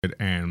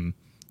and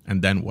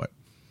then what?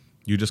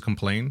 You just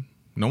complain?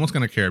 No one's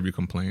going to care if you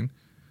complain.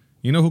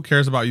 You know who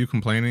cares about you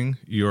complaining?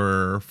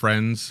 Your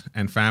friends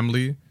and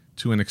family,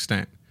 to an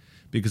extent.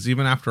 Because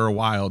even after a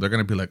while, they're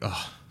going to be like,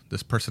 oh,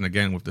 this person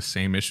again with the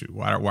same issue.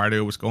 Why are they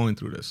always going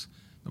through this?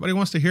 Nobody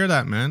wants to hear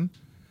that, man.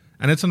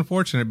 And it's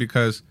unfortunate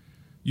because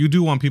you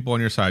do want people on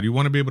your side. You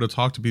want to be able to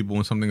talk to people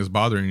when something is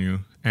bothering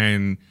you.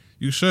 And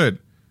you should.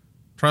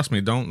 Trust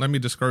me, don't let me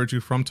discourage you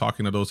from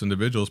talking to those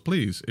individuals,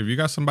 please. If you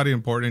got somebody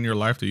important in your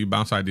life that you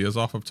bounce ideas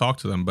off of, talk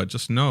to them. But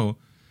just know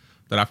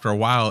that after a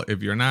while,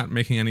 if you're not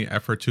making any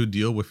effort to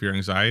deal with your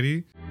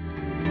anxiety,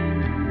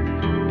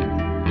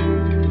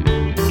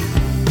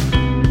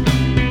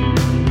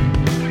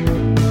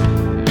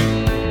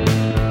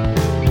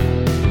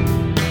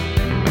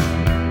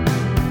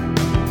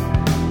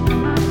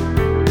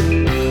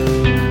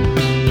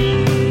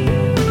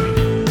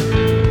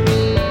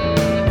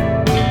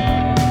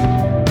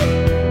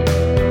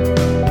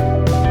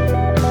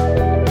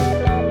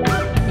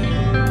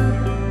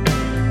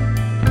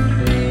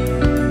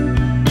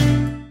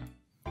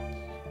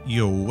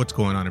 what's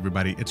going on,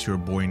 everybody? It's your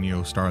boy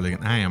Neo Starling,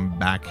 and I am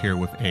back here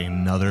with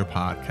another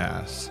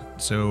podcast.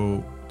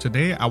 So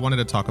today I wanted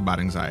to talk about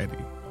anxiety.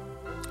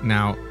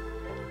 Now,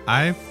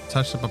 I've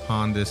touched up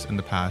upon this in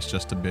the past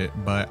just a bit,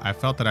 but I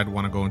felt that I'd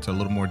want to go into a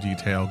little more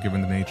detail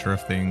given the nature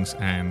of things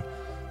and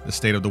the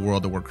state of the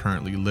world that we're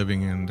currently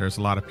living in. There's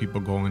a lot of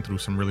people going through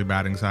some really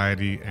bad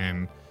anxiety,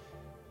 and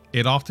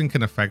it often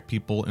can affect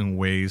people in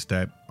ways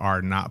that are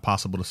not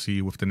possible to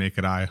see with the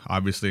naked eye.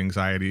 Obviously,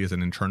 anxiety is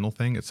an internal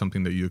thing. It's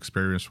something that you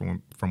experience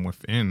from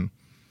within.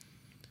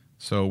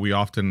 So we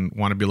often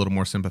want to be a little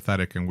more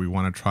sympathetic, and we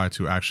want to try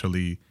to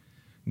actually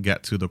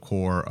get to the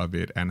core of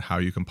it and how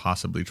you can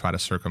possibly try to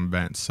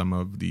circumvent some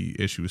of the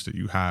issues that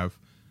you have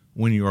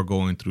when you are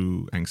going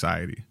through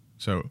anxiety.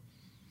 So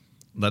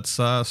let's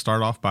start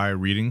off by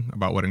reading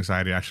about what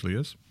anxiety actually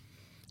is.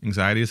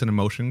 Anxiety is an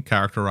emotion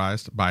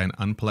characterized by an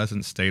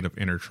unpleasant state of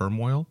inner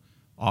turmoil,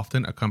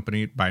 often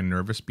accompanied by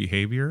nervous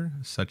behavior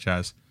such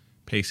as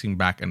pacing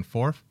back and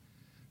forth,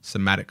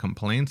 somatic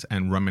complaints,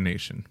 and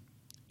rumination.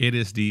 It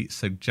is the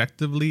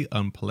subjectively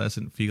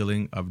unpleasant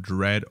feeling of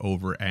dread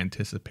over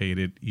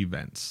anticipated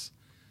events.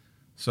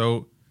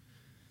 So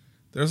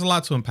there's a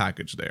lot to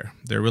unpackage there.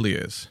 There really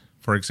is.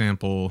 For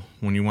example,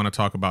 when you want to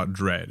talk about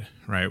dread,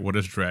 right? What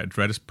is dread?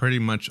 Dread is pretty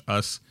much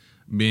us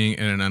being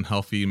in an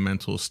unhealthy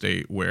mental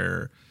state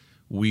where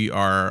we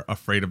are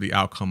afraid of the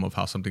outcome of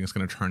how something is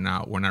going to turn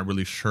out. We're not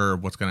really sure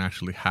what's going to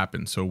actually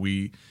happen. So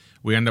we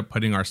end up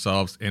putting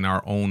ourselves in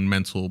our own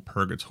mental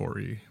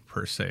purgatory,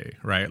 per se,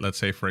 right? Let's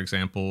say, for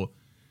example,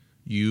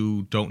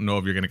 you don't know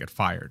if you're going to get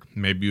fired.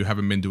 Maybe you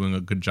haven't been doing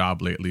a good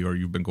job lately, or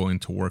you've been going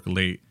to work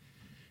late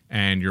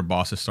and your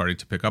boss is starting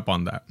to pick up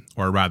on that.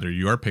 Or rather,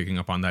 you're picking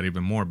up on that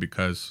even more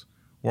because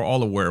we're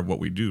all aware of what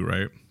we do,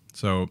 right?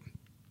 So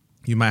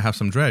you might have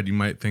some dread. You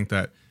might think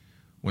that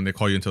when they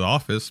call you into the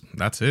office,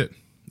 that's it.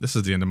 This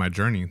is the end of my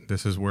journey.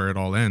 This is where it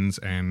all ends.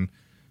 And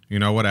you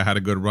know what? I had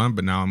a good run,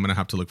 but now I'm going to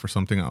have to look for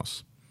something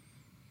else.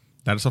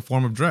 That is a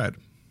form of dread.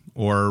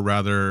 Or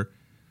rather,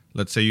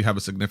 let's say you have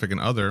a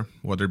significant other,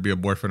 whether it be a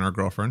boyfriend or a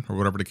girlfriend or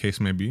whatever the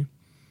case may be,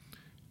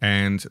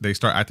 and they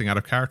start acting out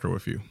of character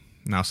with you.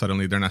 Now,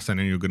 suddenly they're not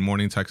sending you a good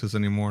morning texts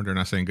anymore. They're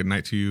not saying good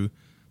night to you.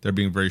 They're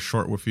being very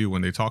short with you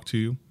when they talk to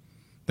you.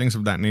 Things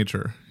of that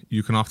nature.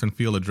 You can often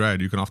feel a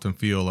dread. You can often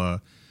feel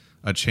a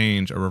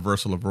change, a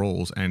reversal of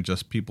roles, and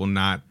just people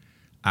not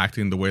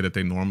acting the way that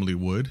they normally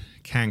would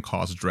can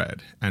cause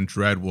dread, and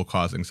dread will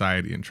cause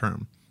anxiety in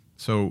turn.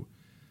 So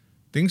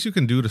things you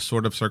can do to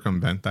sort of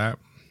circumvent that.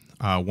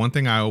 One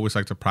thing I always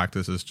like to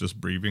practice is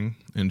just breathing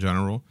in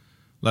general.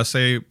 Let's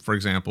say, for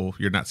example,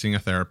 you're not seeing a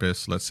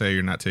therapist. Let's say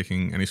you're not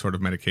taking any sort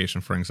of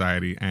medication for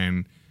anxiety,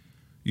 and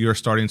you're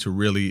starting to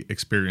really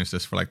experience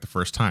this for like the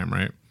first time,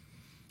 right?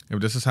 If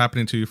this is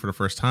happening to you for the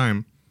first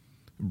time,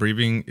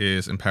 breathing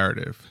is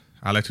imperative.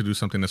 I like to do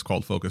something that's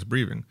called focused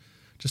breathing.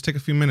 Just take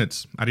a few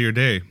minutes out of your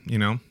day,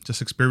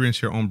 just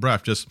experience your own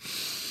breath. Just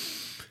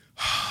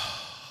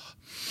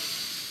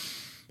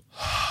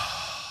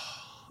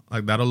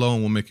like that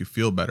alone will make you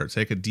feel better.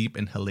 Take a deep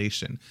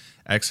inhalation,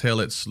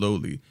 exhale it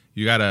slowly.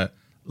 You got to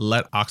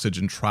let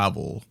oxygen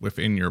travel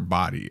within your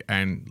body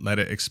and let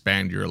it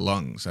expand your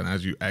lungs. And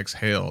as you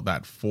exhale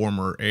that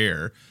former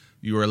air,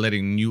 you are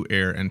letting new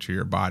air enter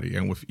your body.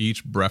 And with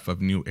each breath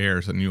of new air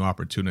is a new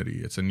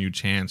opportunity. It's a new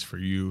chance for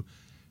you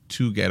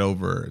to get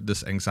over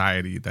this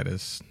anxiety that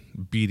is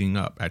beating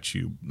up at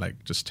you,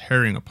 like just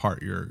tearing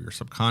apart your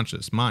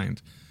subconscious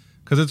mind.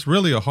 Because it's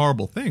really a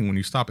horrible thing when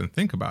you stop and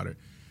think about it.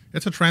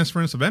 It's a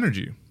transference of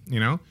energy,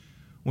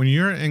 When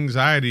your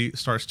anxiety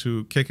starts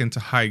to kick into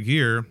high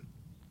gear,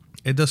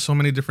 it does so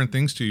many different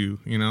things to you,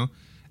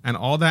 And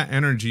all that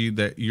energy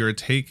that you're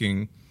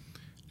taking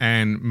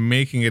and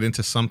making it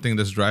into something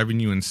that's driving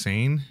you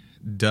insane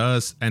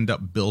does end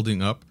up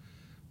building up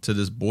to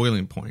this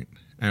boiling point.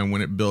 And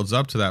when it builds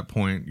up to that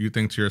point, you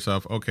think to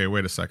yourself, okay,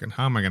 wait a second.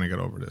 How am I going to get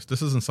over this?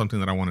 This isn't something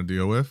that I want to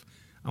deal with.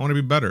 I want to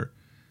be better.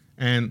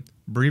 And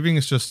breathing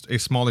is just a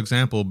small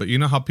example, but you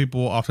know how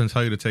people often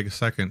tell you to take a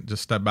second,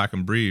 just step back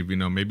and breathe,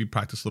 maybe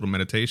practice a little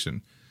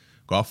meditation,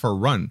 go out for a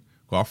run,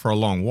 go out for a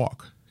long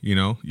walk.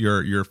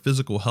 Your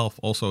physical health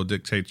also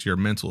dictates your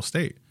mental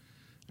state.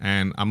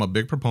 And I'm a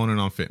big proponent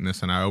on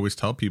fitness, and I always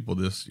tell people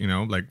this,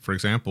 like, for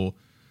example,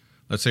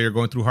 let's say you're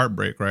going through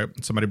heartbreak, right?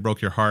 Somebody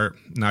broke your heart.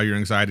 Now your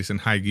anxiety's in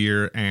high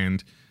gear,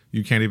 and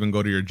you can't even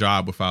go to your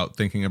job without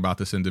thinking about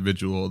this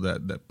individual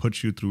that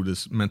puts you through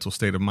this mental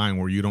state of mind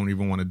where you don't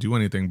even want to do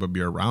anything but be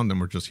around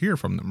them or just hear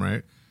from them,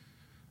 right?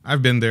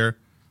 I've been there.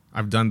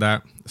 I've done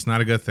that. It's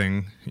not a good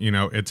thing.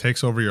 It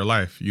takes over your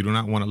life. You do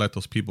not want to let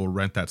those people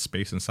rent that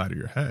space inside of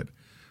your head.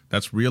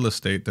 That's real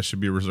estate that should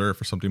be reserved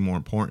for something more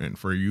important,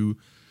 for you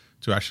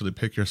to actually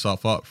pick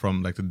yourself up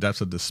from like the depths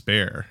of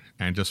despair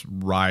and just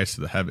rise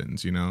to the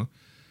heavens,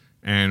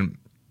 And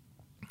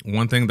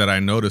one thing that I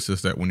notice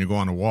is that when you go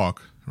on a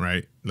walk,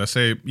 right? Let's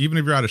say, even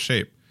if you're out of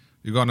shape,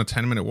 you go on a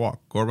 10-minute walk,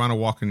 go around a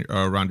walk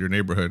around your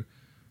neighborhood,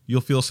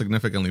 you'll feel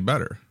significantly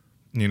better,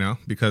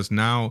 because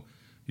now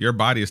your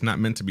body is not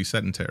meant to be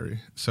sedentary.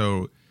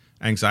 So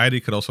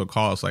anxiety could also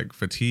cause like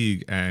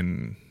fatigue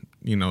and,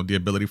 the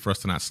ability for us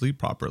to not sleep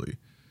properly.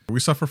 We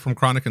suffer from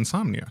chronic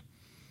insomnia.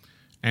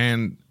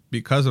 And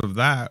because of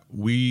that,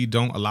 we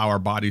don't allow our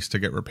bodies to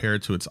get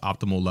repaired to its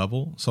optimal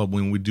level. So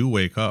when we do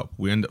wake up,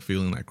 we end up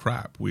feeling like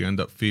crap. We end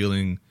up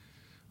feeling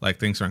like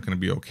things aren't going to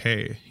be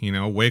okay.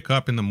 Wake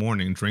up in the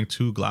morning, drink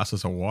 2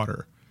 glasses of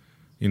water,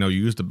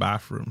 use the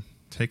bathroom,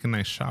 take a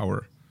nice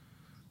shower,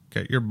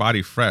 get your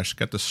body fresh,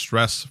 get the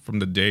stress from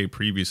the day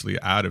previously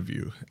out of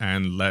you,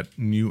 and let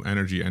new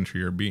energy enter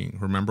your being.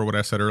 Remember what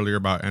I said earlier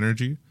about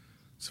energy?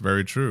 It's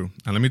very true.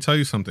 And let me tell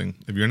you something.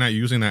 If you're not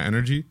using that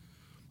energy,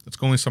 it's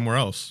going somewhere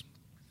else.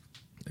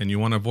 And you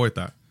want to avoid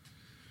that.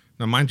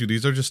 Now, mind you,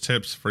 these are just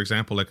tips. For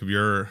example, like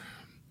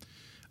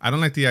I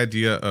don't like the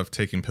idea of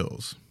taking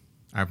pills.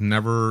 I've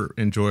never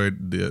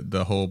enjoyed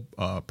the whole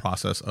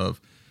process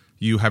of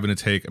you having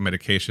to take a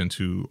medication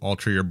to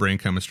alter your brain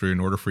chemistry in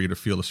order for you to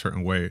feel a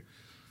certain way.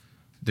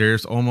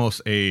 There's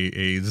almost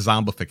a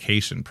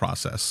zombification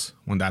process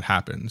when that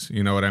happens.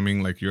 You know what I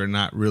mean? Like, you're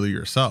not really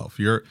yourself.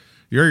 You're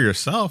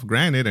yourself,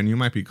 granted, and you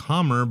might be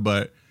calmer,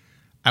 but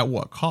at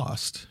what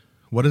cost?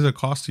 What is it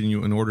costing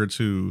you in order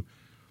to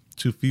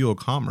feel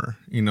calmer?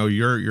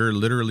 You're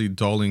literally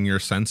dulling your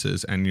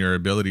senses and your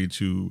ability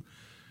to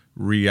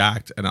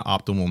react in an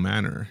optimal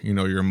manner.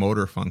 Your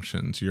motor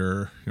functions,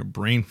 your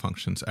brain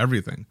functions,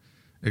 everything.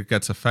 It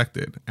gets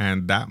affected,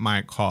 and that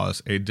might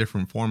cause a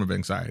different form of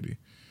anxiety.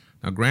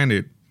 Now,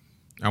 granted,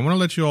 I want to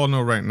let you all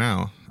know right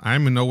now, I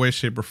am in no way,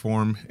 shape, or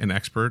form an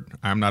expert.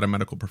 I am not a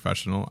medical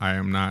professional. I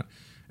am not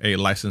a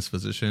licensed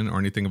physician or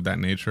anything of that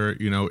nature.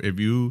 If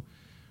you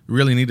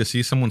really need to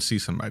see someone, see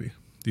somebody.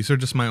 These are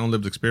just my own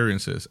lived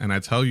experiences. And I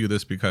tell you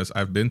this because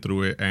I've been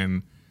through it,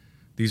 and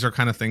these are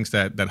kind of things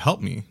that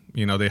help me.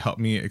 They help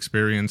me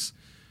experience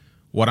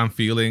what I'm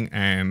feeling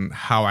and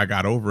how I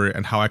got over it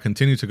and how I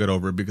continue to get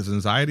over it, because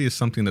anxiety is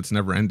something that's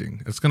never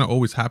ending. It's going to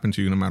always happen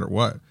to you no matter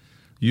what.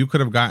 You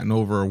could have gotten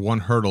over one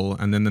hurdle,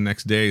 and then the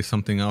next day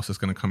something else is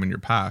going to come in your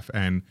path.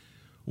 And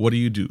what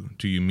do?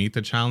 Do you meet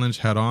the challenge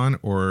head on,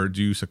 or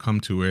do you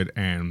succumb to it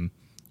and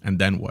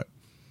then what?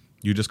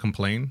 You just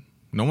complain?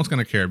 No one's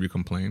going to care if you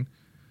complain.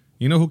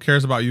 You know who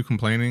cares about you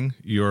complaining?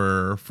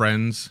 Your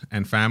friends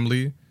and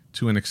family,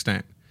 to an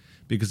extent.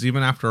 Because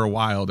even after a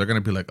while, they're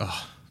going to be like,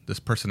 oh, this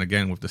person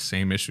again with the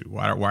same issue.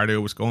 Why are they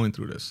always going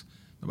through this?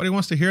 Nobody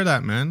wants to hear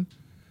that, man.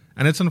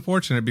 And it's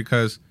unfortunate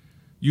because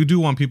you do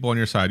want people on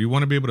your side. You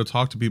want to be able to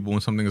talk to people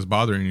when something is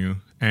bothering you.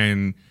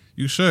 And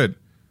you should.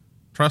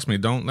 Trust me,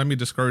 don't let me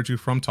discourage you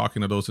from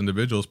talking to those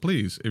individuals,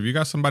 please. If you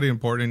got somebody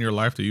important in your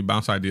life that you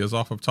bounce ideas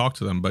off of, talk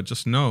to them. But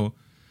just know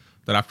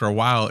that after a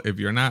while, if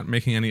you're not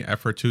making any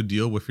effort to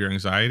deal with your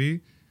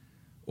anxiety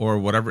or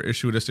whatever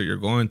issue it is that you're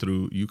going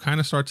through, you kind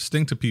of start to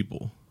sting to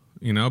people,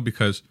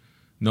 because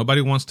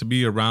nobody wants to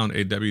be around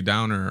a Debbie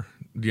Downer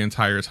the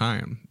entire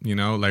time.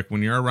 Like,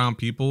 when you're around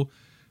people,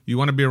 you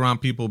want to be around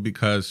people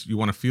because you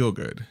want to feel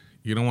good.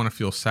 You don't want to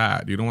feel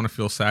sad. You don't want to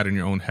feel sad in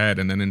your own head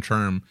and then in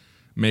turn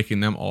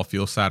making them all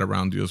feel sad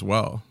around you as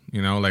well.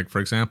 Like, for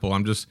example,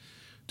 I'm just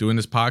doing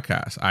this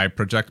podcast. I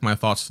project my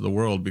thoughts to the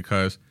world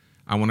because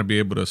I want to be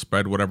able to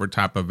spread whatever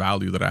type of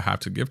value that I have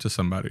to give to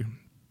somebody,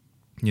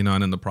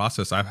 and in the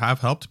process, I have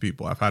helped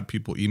people. I've had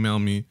people email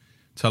me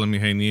telling me,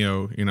 hey,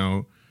 Neo,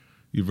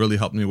 you've really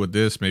helped me with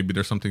this. Maybe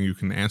there's something you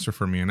can answer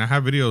for me. And I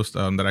have videos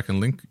that I can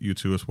link you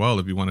to as well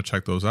if you want to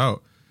check those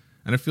out.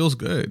 And it feels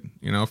good.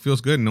 It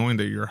feels good knowing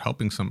that you're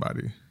helping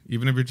somebody.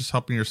 Even if you're just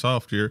helping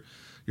yourself, you're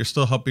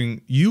still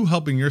helping. You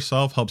helping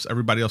yourself helps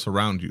everybody else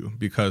around you,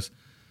 because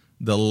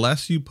the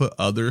less you put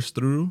others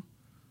through,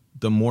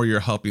 the more you're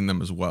helping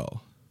them as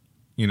well.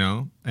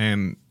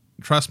 And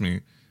trust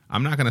me,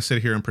 I'm not going to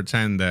sit here and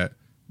pretend that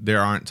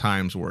there aren't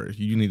times where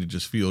you need to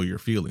just feel your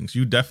feelings.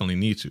 You definitely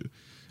need to.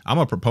 I'm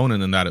a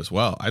proponent in that as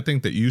well. I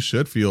think that you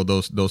should feel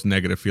those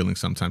negative feelings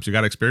sometimes. You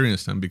got to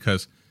experience them,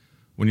 because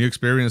when you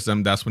experience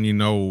them, that's when you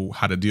know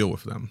how to deal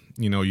with them.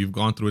 You've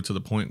gone through it to the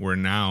point where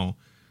now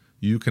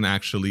you can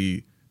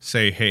actually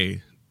say,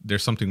 hey,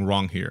 there's something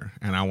wrong here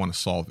and I want to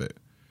solve it.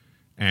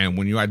 And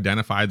when you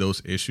identify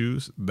those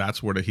issues,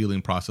 that's where the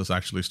healing process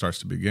actually starts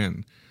to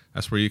begin.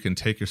 That's where you can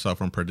take yourself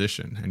from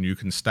perdition and you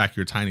can stack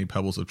your tiny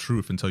pebbles of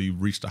truth until you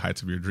reach the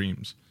heights of your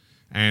dreams.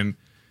 And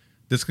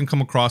this can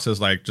come across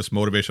as like just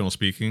motivational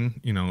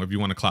speaking. You know, if you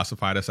want to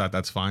classify this as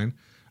that's fine.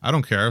 I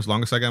don't care, as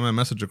long as I get my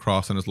message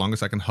across and as long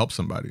as I can help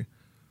somebody.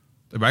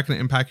 If I can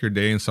impact your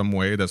day in some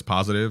way that's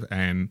positive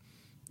and,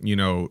 you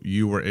know,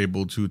 you were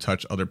able to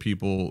touch other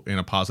people in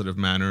a positive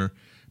manner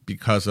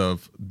because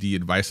of the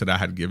advice that I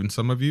had given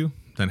some of you,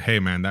 then hey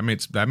man, that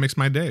makes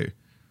my day.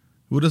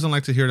 Who doesn't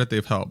like to hear that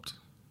they've helped?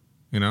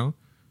 You know,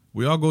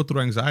 we all go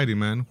through anxiety,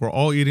 man. We're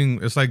all eating,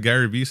 it's like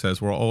Gary Vee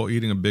says, we're all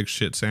eating a big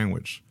shit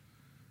sandwich.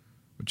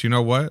 But you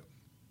know what?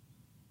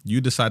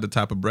 You decide the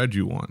type of bread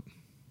you want.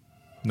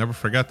 Never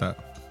forget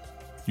that.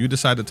 You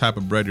decide the type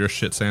of bread your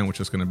shit sandwich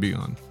is going to be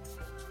on.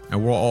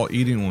 And we're all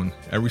eating one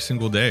every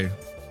single day.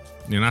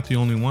 You're not the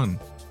only one.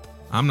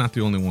 I'm not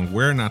the only one.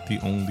 We're not the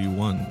only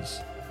ones.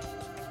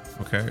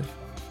 Okay?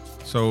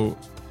 So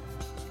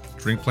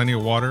drink plenty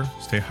of water,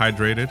 stay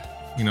hydrated,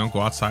 you know, go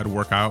outside,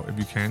 work out if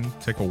you can,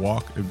 take a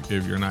walk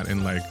if you're not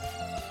in like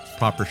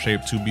proper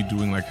shape to be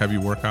doing like heavy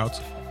workouts.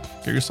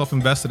 Get yourself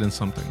invested in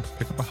something,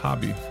 pick up a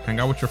hobby, hang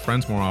out with your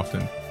friends more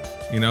often.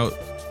 You know,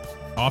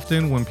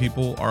 often when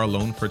people are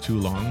alone for too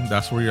long,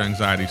 that's where your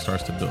anxiety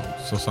starts to build.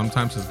 So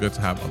sometimes it's good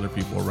to have other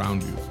people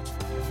around you.